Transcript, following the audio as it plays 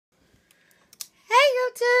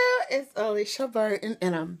YouTube, it's Alicia Burton,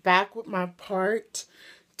 and I'm back with my part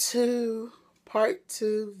two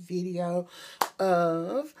video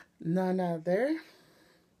of none other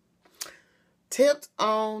tips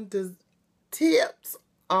on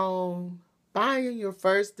buying your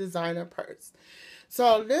first designer purse.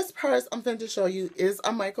 So this purse I'm going to show you is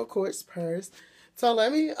a Michael Kors purse. So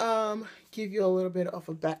let me give you a little bit of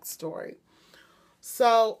a backstory.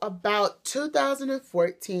 So about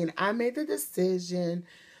 2014, I made the decision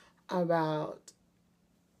about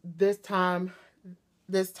this time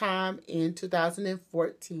in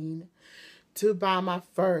 2014 to buy my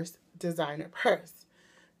first designer purse.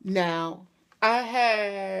 Now, I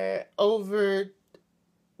had not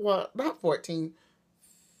 14,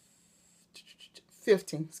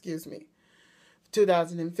 15, excuse me.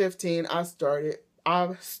 2015, I started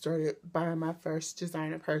buying my first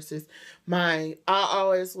designer purses. I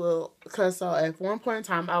always will, because so at one point in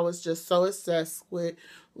time, I was just so obsessed with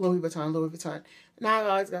Louis Vuitton. Now I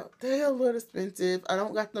always go, they're a little expensive. I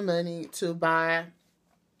don't got the money to buy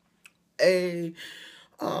a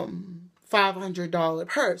 $500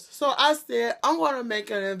 purse. So I said, I'm going to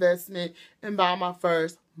make an investment and buy my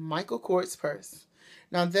first Michael Kors purse.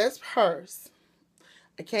 Now this purse,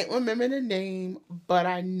 I can't remember the name, but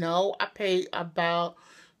I know I paid about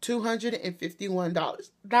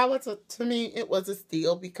 $251. That was to me, it was a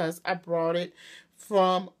steal because I brought it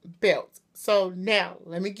from Belts. So now,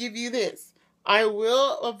 let me give you this. I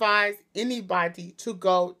will advise anybody to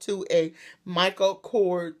go to a Michael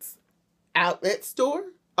Kors outlet store,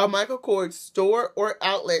 a Michael Kors store or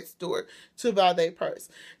outlet store to buy their purse.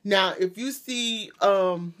 Now, if you see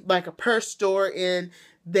like a purse store and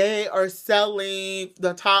they are selling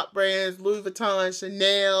the top brands, Louis Vuitton,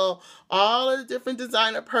 Chanel, all of the different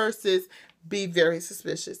designer purses, be very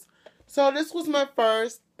suspicious. So this was my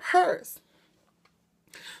first purse.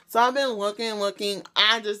 So I've been looking.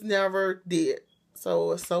 I just never did. So it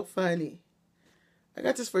was so funny. I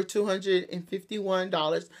got this for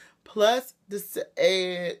 $251 plus the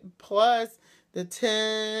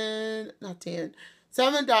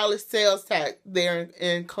 $7 sales tax there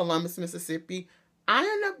in Columbus, Mississippi. I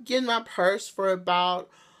ended up getting my purse for about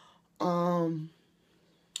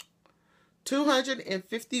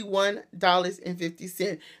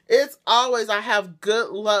 $251.50. It's always, I have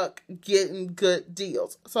good luck getting good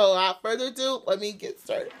deals. So without further ado, let me get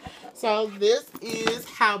started. So this is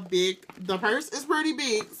how big the purse is. Pretty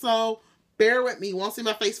big, so bear with me. You won't see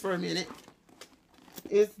my face for a minute.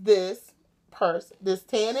 It's this purse, this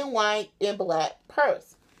tan and white and black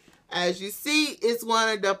purse. As you see, it was one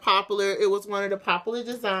of the popular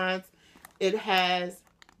designs. It has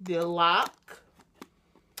the lock,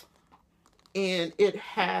 and it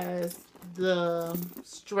has the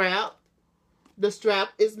strap. The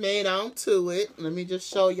strap is made onto it. Let me just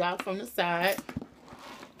show y'all from the side.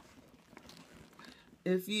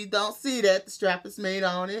 If you don't see that, the strap is made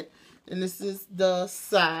on it. And this is the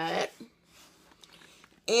side.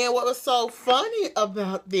 And what was so funny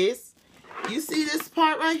about this, you see this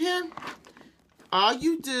part right here? All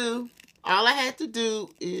I had to do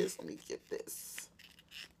is, let me get this.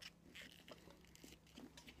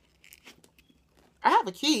 I have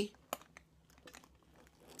a key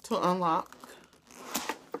to unlock.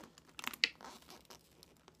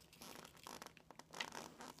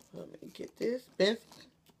 Let me get this.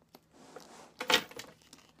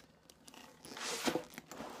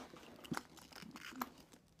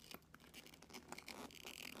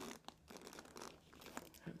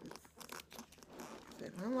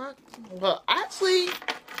 Well, actually,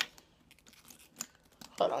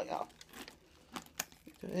 hold on, y'all.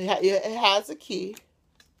 It has a key.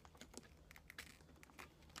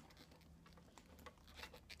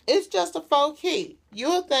 It's just a faux key.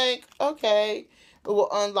 You'll think, okay, it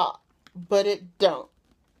will unlock, but it don't.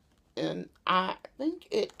 And I think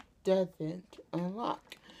it doesn't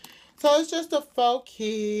unlock. So it's just a faux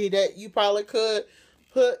key that you probably could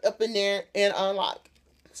put up in there and unlock.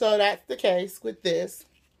 So that's the case with this.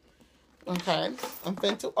 Okay, I'm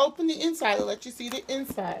going to open the inside and let you see the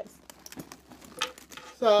inside.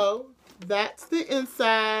 So that's the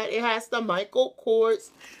inside. It has the Michael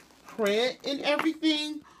Kors print and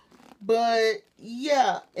everything. But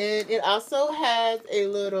yeah, and it also has a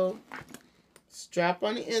little strap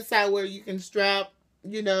on the inside where you can strap,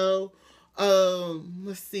 let's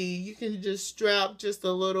see, you can just strap just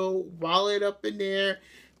a little wallet up in there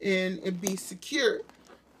and it be secure.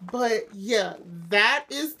 But yeah, this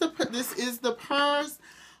is the purse.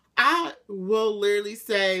 I will literally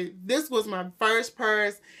say this was my first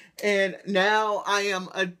purse, and now I am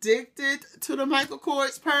addicted to the Michael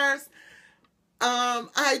Kors purse.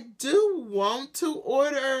 I do want to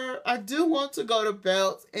go to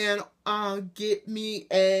Belts and get me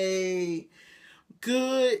a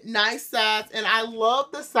good, nice size. And I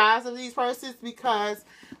love the size of these purses because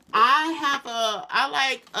I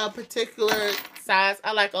like a particular size.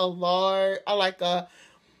 I like a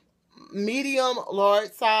medium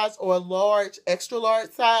large size or large extra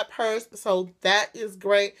large size purse. So that is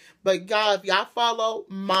great. But y'all, if y'all follow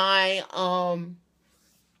my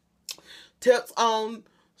tips on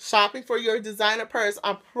shopping for your designer purse,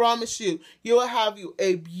 I promise you will have you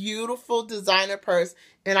a beautiful designer purse.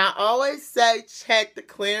 And I always say check the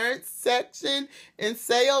clearance section in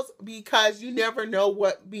sales because you never know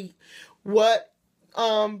what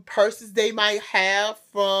purses they might have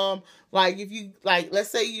from, like, if you, like, let's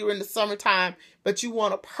say you're in the summertime but you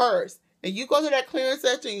want a purse and you go to that clearance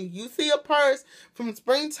section and you see a purse from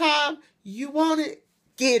springtime, you want it,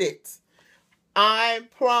 get it. I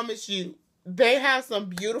promise you, they have some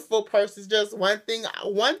beautiful purses. Just one thing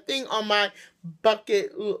on my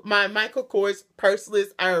Michael Kors purse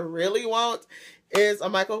list I really want is a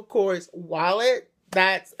Michael Kors wallet.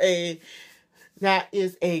 That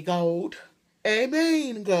is a gold, a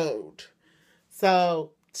main gold.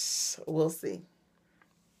 So we'll see.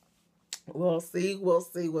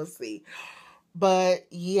 But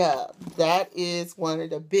yeah, that is one of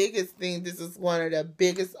the biggest things. This is one of the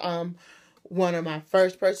biggest one of my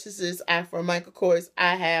first purchases from Michael Kors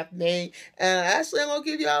I have made. And actually, I'm going to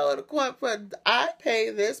give y'all a quote, but I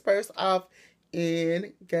paid this purse off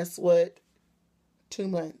in, guess what, 2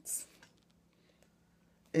 months.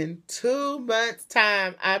 In 2 months'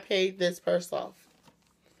 time, I paid this purse off.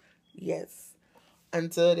 Yes.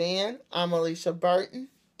 Until then, I'm Alicia Burton.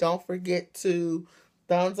 Don't forget to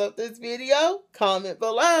thumbs up this video, comment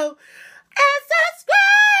below, and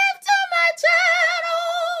subscribe to my channel.